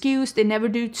many SKUs. They never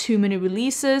do too many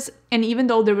releases. And even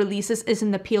though the releases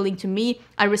isn't appealing to me,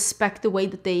 I respect the way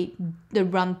that they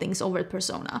run things over at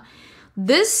Persona.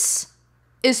 This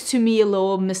is to me a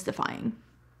little mystifying.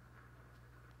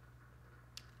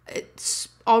 It's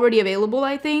already available,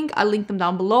 I think. I'll link them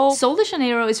down below. Sol de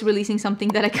Janeiro is releasing something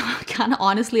that I kind of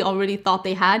honestly already thought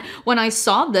they had. When I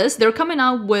saw this, they're coming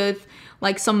out with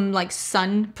like some like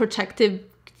sun protective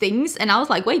things, and I was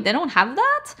like, wait, they don't have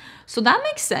that? So that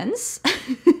makes sense.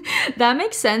 That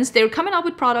makes sense. They're coming out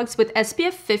with products with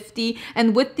SPF 50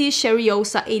 and with the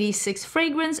Cheriosa 86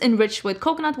 fragrance enriched with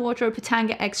coconut water,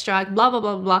 pitanga extract, blah, blah,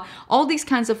 blah, blah, all these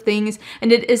kinds of things.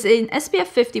 And it is an SPF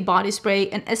 50 body spray,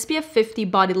 an SPF 50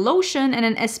 body lotion, and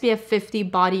an SPF 50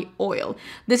 body oil.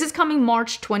 This is coming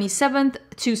March 27th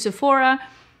to Sephora,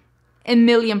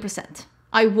 1,000,000%.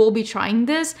 I will be trying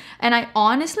this, and I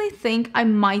honestly think I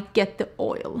might get the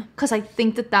oil because I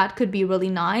think that that could be really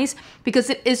nice, because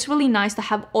it is really nice to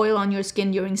have oil on your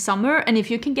skin during summer. And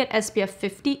if you can get SPF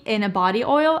 50 in a body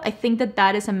oil, I think that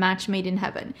that is a match made in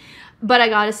heaven. But I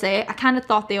gotta say, I kind of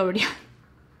thought they already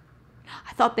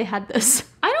I thought they had this.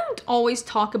 I don't always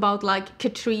talk about like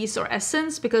Catrice or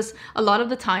Essence because a lot of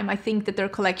the time I think that they're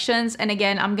collections, and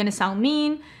again, I'm gonna sound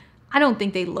mean, I don't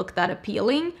think they look that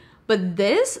appealing. But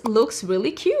this looks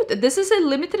really cute. This is a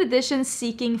limited edition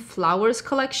Seeking Flowers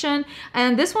collection,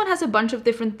 and this one has a bunch of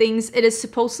different things. It is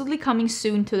supposedly coming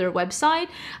soon to their website,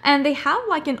 and they have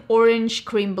like an orange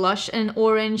cream blush and an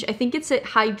orange, I think it's a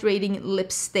hydrating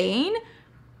lip stain.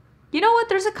 You know what?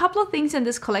 There's a couple of things in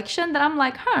this collection that I'm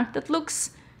like, huh, that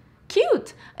looks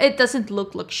cute. It doesn't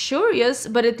look luxurious,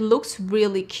 but it looks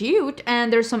really cute,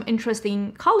 and there's some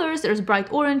interesting colors. There's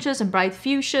bright oranges and bright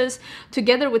fuchsias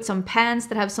together with some pants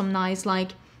that have some nice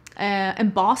like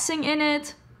embossing in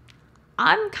it.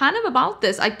 I'm kind of about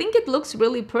this. I think it looks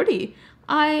really pretty.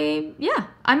 Yeah,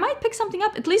 I might pick something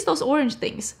up, at least those orange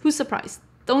things. Who's surprised?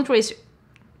 Don't raise,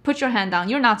 put your hand down.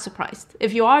 You're not surprised.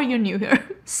 If you are, you're new here.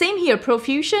 Same here,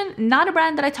 Profusion, not a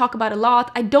brand that I talk about a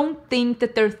lot. I don't think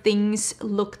that their things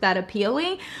look that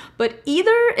appealing, but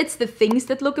either it's the things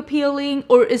that look appealing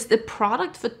or it's the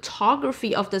product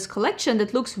photography of this collection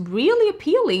that looks really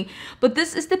appealing. But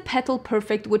this is the Petal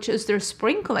Perfect, which is their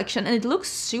spring collection, and it looks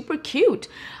super cute.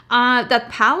 That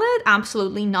palette,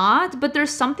 absolutely not, but there's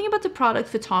something about the product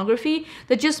photography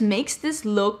that just makes this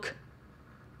look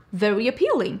very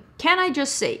appealing. Can I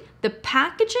just say, the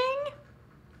packaging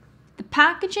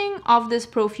of this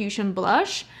Profusion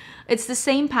blush, it's the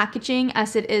same packaging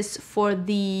as it is for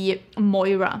the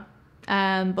Moira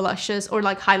blushes or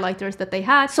like highlighters that they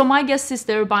had. So my guess is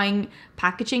they're buying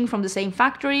packaging from the same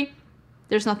factory.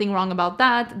 There's nothing wrong about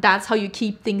that. That's how you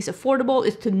keep things affordable,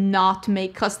 is to not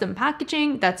make custom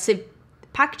packaging. That's it.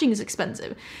 Packaging is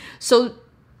expensive. So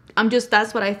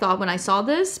that's what I thought when I saw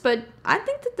this, but I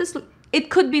think that this, it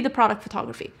could be the product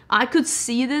photography. I could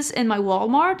see this in my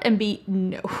Walmart and be,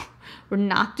 no, we're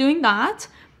not doing that.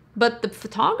 But the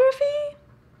photography,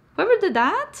 whoever did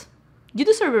that, you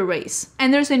deserve a raise.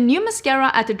 And there's a new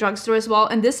mascara at the drugstore as well,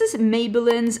 and this is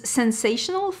Maybelline's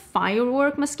Sensational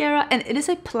Firework Mascara, and it is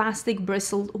a plastic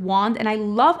bristled wand, and I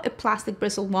love a plastic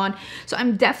bristled wand, so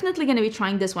I'm definitely going to be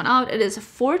trying this one out. It is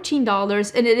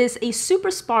 $14, and it is a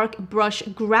Super Spark brush,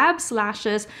 grabs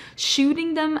lashes,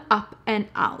 shooting them up and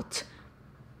out.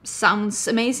 Sounds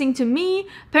amazing to me.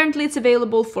 Apparently it's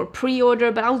available for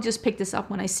pre-order, but I'll just pick this up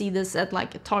when I see this at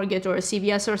like a Target or a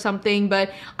CVS or something.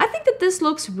 But I think that this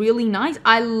looks really nice.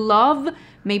 I love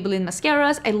Maybelline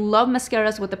mascaras. I love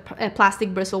mascaras with a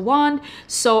plastic bristle wand.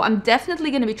 So I'm definitely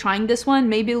going to be trying this one.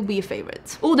 Maybe it'll be a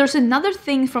favorite. Oh, there's another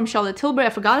thing from Charlotte Tilbury. I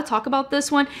forgot to talk about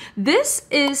this one. This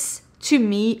is, to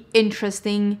me,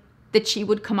 interesting that she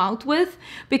would come out with,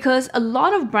 because a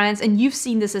lot of brands, and you've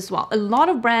seen this as well, a lot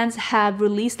of brands have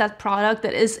released that product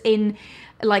that is in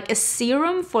like a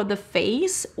serum for the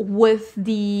face with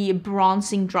the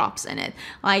bronzing drops in it.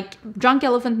 Like Drunk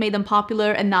Elephant made them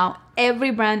popular, and now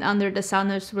every brand under the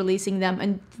sun is releasing them,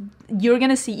 and you're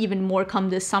gonna see even more come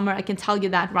this summer, I can tell you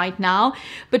that right now.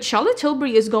 But Charlotte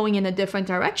Tilbury is going in a different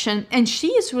direction, and she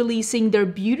is releasing their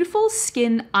Beautiful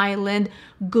Skin Island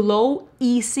Glow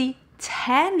Easy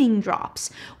tanning drops,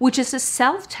 which is a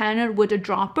self tanner with a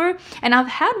dropper. And I've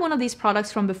had one of these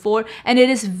products from before, and it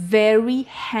is very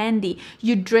handy.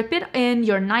 You drip it in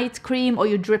your night cream or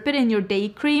you drip it in your day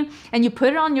cream, and you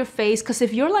put it on your face, because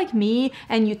if you're like me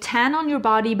and you tan on your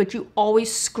body but you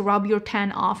always scrub your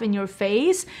tan off in your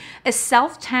face, a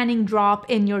self tanning drop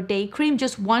in your day cream,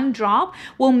 just one drop,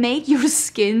 will make your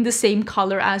skin the same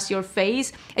color as your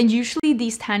face. And usually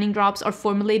these tanning drops are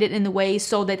formulated in a way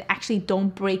so that actually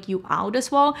don't break you out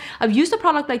as well. I've used a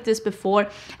product like this before,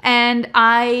 and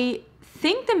I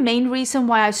think the main reason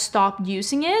why I stopped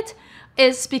using it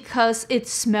is because it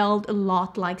smelled a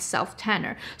lot like self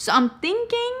tanner. So I'm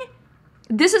thinking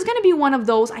this is going to be one of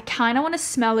those, I kind of want to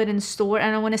smell it in store,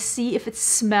 and I want to see if it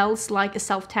smells like a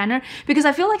self tanner, because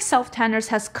I feel like self tanners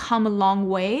has come a long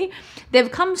way. They've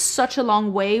come such a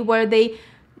long way where they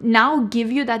now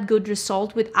give you that good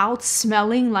result without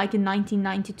smelling like a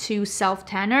 1992 self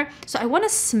tanner. So I want to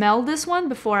smell this one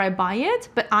before I buy it,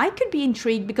 but I could be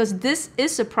intrigued because this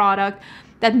is a product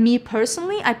that me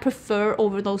personally, I prefer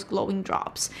over those glowing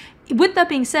drops. With that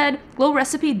being said, Glow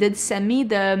Recipe did send me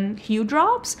the Hue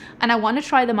drops, and I want to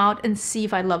try them out and see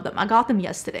if I love them. I got them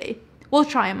yesterday. We'll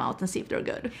try them out and see if they're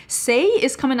good. Say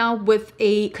is coming out with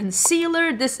a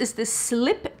concealer. This is the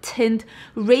Slip Tint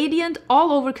Radiant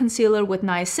All Over Concealer with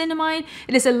Niacinamide.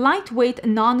 It is a lightweight,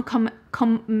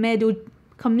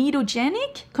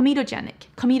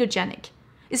 non-comedogenic.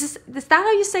 Is that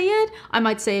how you say it? I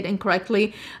might say it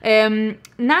incorrectly.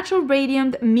 Natural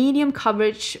Radiant, medium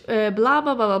coverage, blah, blah,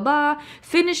 blah, blah, blah.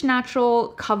 Finish natural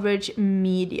coverage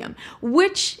medium,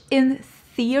 which in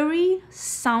theory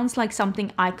sounds like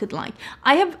something I could like.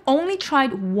 I have only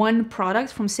tried one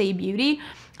product from Say Beauty.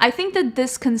 I think that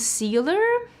this concealer,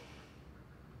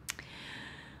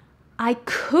 I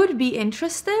could be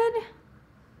interested,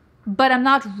 but I'm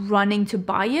not running to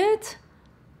buy it.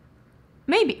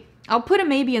 Maybe. I'll put a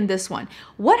maybe in this one.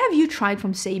 What have you tried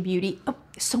from Say Beauty? Oh,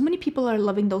 so many people are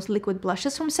loving those liquid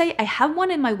blushes from Say. I have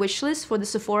one in my wish list for the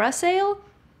Sephora sale.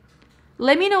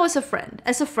 Let me know as a friend.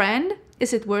 As a friend,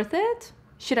 is it worth it?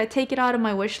 Should I take it out of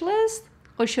my wish list,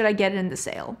 or should I get it in the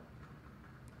sale?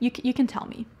 You can tell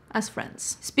me as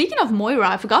friends. Speaking of Moira,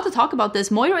 I forgot to talk about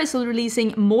this. Moira is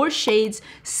releasing more shades,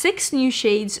 6 new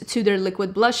shades to their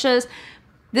liquid blushes.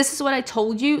 This is what I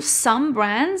told you. Some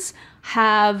brands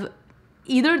have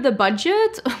either the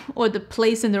budget or the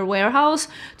place in their warehouse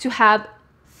to have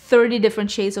 30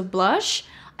 different shades of blush,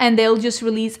 and they'll just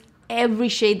release every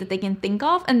shade that they can think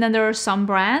of. And then there are some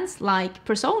brands like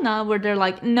Persona where they're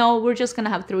like, no, we're just gonna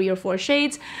have 3 or 4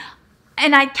 shades.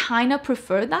 And I kind of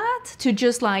prefer that to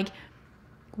just like,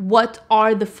 what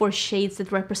are the 4 shades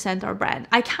that represent our brand?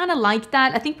 I kind of like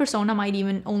that. I think Persona might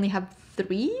even only have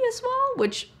 3 as well,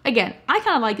 which again, I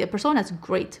kind of like it. Persona has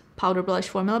great powder blush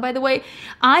formula, by the way.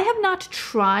 I have not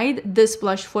tried this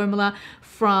blush formula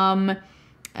from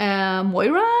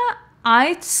Moira.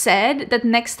 I said that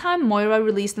next time Moira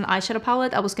released an eyeshadow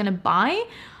palette I was gonna buy.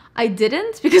 I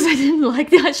didn't, because I didn't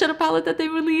like the eyeshadow palette that they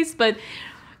released, but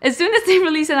as soon as they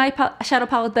release an eyeshadow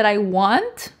palette that I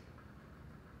want,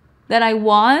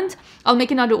 I'll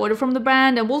make another order from the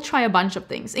brand and we'll try a bunch of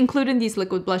things, including these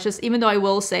liquid blushes, even though I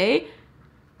will say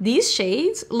these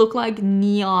shades look like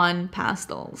neon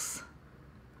pastels.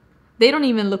 They don't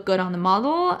even look good on the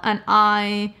model, and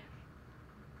I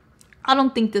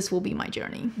don't think this will be my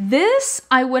journey. This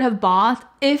I would have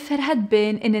bought if it had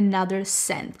been in another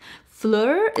scent.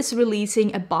 Fleur is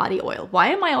releasing a body oil. Why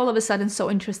am I all of a sudden so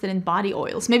interested in body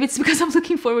oils? Maybe it's because I'm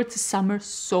looking forward to summer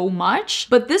so much.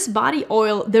 But this body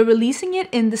oil, they're releasing it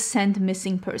in the scent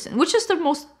Missing Person, which is the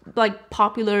most like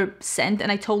popular scent,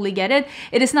 and I totally get it.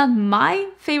 It is not my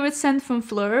favorite scent from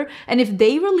Fleur, and if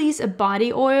they release a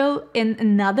body oil in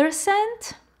another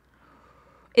scent,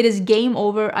 it is game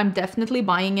over. I'm definitely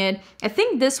buying it. I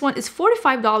think this one is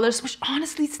 $45, which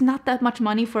honestly, it's not that much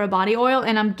money for a body oil,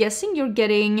 and I'm guessing you're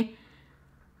getting,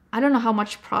 I don't know how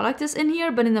much product is in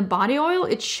here, but in the body oil,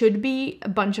 it should be a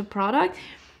bunch of product.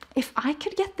 If I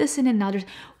could get this in another,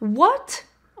 what?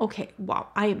 Okay, wow,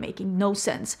 I am making no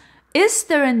sense. Is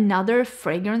there another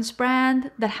fragrance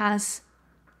brand that has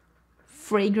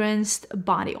fragranced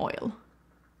body oil?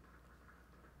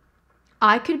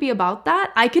 I could be about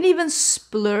that. I could even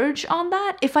splurge on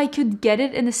that if I could get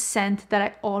it in a scent that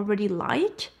I already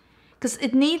like. Because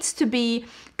it needs to be,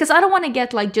 because I don't want to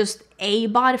get like just a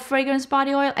fragrance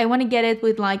body oil. I want to get it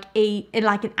with like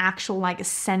an actual like a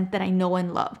scent that I know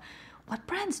and love. What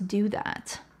brands do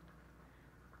that?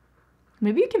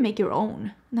 Maybe you can make your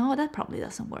own. No, that probably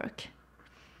doesn't work.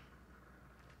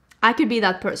 I could be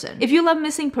that person. If you love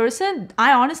Missing Person,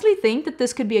 I honestly think that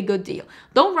this could be a good deal.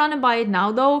 Don't run and buy it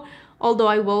now though. Although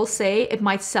I will say it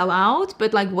might sell out,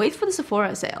 but like wait for the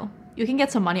Sephora sale. You can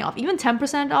get some money off, even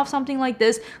 10% off something like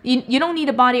this. You don't need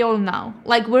a body oil now.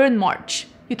 Like we're in March,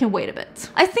 you can wait a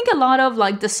bit. I think a lot of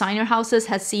like designer houses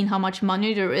has seen how much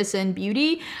money there is in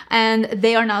beauty, and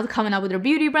they are now coming up with their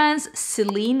beauty brands.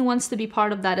 Celine wants to be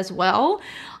part of that as well.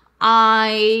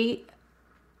 I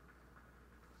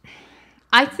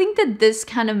think that this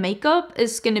kind of makeup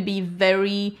is gonna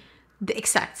be the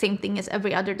exact same thing as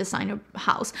every other designer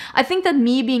house. I think that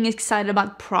me being excited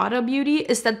about Prada beauty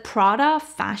is that Prada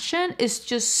fashion is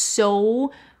just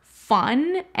so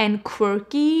fun and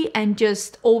quirky and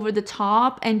just over the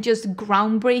top and just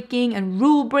groundbreaking and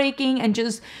rule breaking, and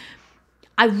just,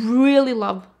 I really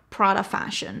love Prada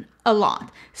fashion a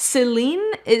lot.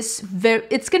 Celine is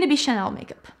it's gonna be Chanel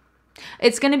makeup.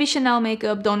 It's gonna be Chanel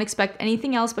makeup. Don't expect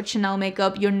anything else but Chanel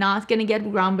makeup. You're not gonna get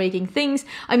groundbreaking things.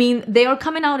 I mean, they are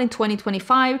coming out in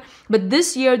 2025, but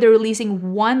this year they're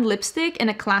releasing one lipstick in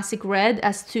a classic red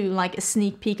as to like a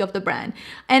sneak peek of the brand.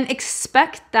 And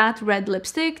expect that red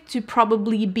lipstick to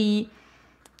probably be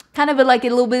kind of like a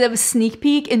little bit of a sneak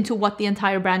peek into what the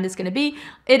entire brand is gonna be.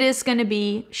 It is gonna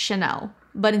be Chanel,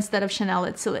 but instead of Chanel,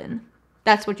 it's Celine.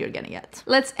 That's what you're gonna get.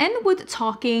 Let's end with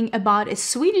talking about a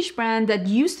Swedish brand that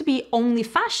used to be only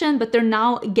fashion, but they're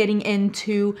now getting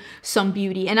into some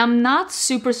beauty. And I'm not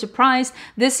super surprised.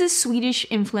 This is Swedish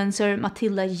influencer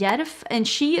Matilda Järf, and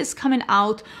she is coming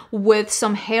out with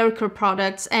some hair care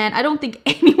products. And I don't think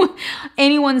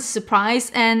anyone's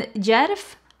surprised. And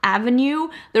Järf Avenue,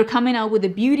 they're coming out with a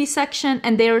beauty section,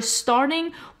 and they are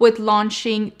starting with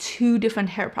launching 2 different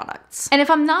hair products. And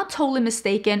if I'm not totally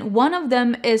mistaken, one of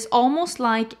them is almost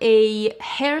like a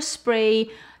hairspray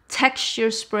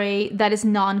texture spray that is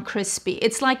non-crispy.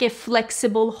 It's like a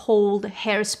flexible hold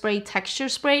hairspray texture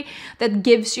spray that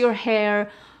gives your hair,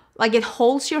 like it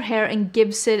holds your hair and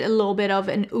gives it a little bit of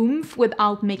an oomph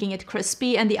without making it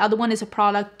crispy. And the other one is a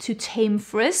product to tame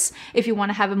frizz if you want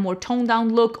to have a more toned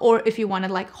down look, or if you want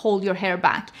to like hold your hair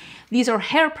back. These are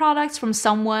hair products from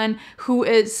someone who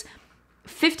is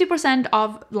 50%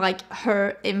 of like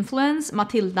her influence.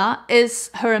 Matilda is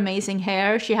her amazing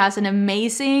hair. She has an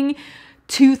amazing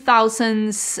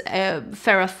 2000s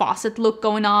Farrah Fawcett look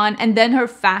going on, and then her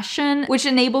fashion, which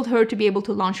enabled her to be able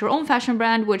to launch her own fashion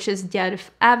brand, which is Järf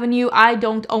Avenue. I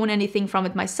don't own anything from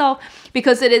it myself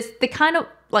because it is the kind of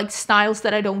like styles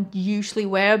that I don't usually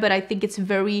wear, but I think it's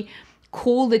very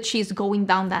cool that she's going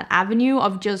down that avenue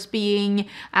of just being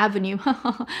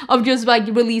of just like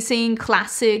releasing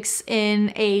classics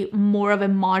in a more of a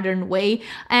modern way.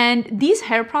 And these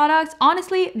hair products,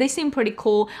 honestly, they seem pretty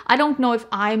cool. I don't know if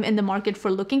I'm in the market for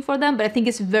looking for them, but I think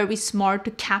it's very smart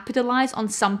to capitalize on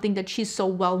something that she's so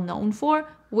well known for,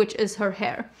 which is her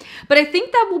hair. But I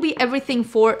think that will be everything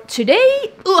for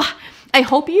today. Ugh. I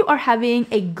hope you are having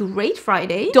a great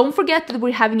Friday. Don't forget that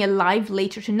we're having a live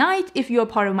later tonight. If you're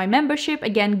part of my membership,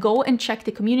 again, go and check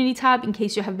the community tab in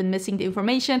case you have been missing the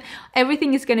information.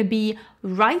 Everything is gonna be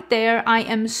right there. I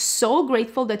am so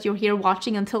grateful that you're here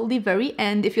watching until the very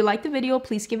end. If you like the video,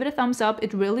 please give it a thumbs up.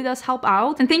 It really does help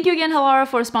out. And thank you again, Halara,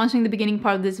 for sponsoring the beginning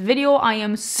part of this video. I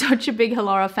am such a big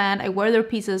Halara fan. I wear their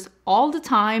pieces all the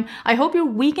time. I hope your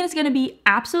weekend is gonna be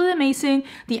absolutely amazing.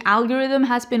 The algorithm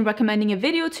has been recommending a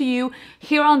video to you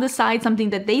here on the side, something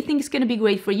that they think is gonna be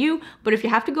great for you. But if you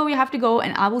have to go, you have to go,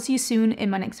 and I will see you soon in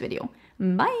my next video.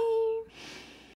 Bye!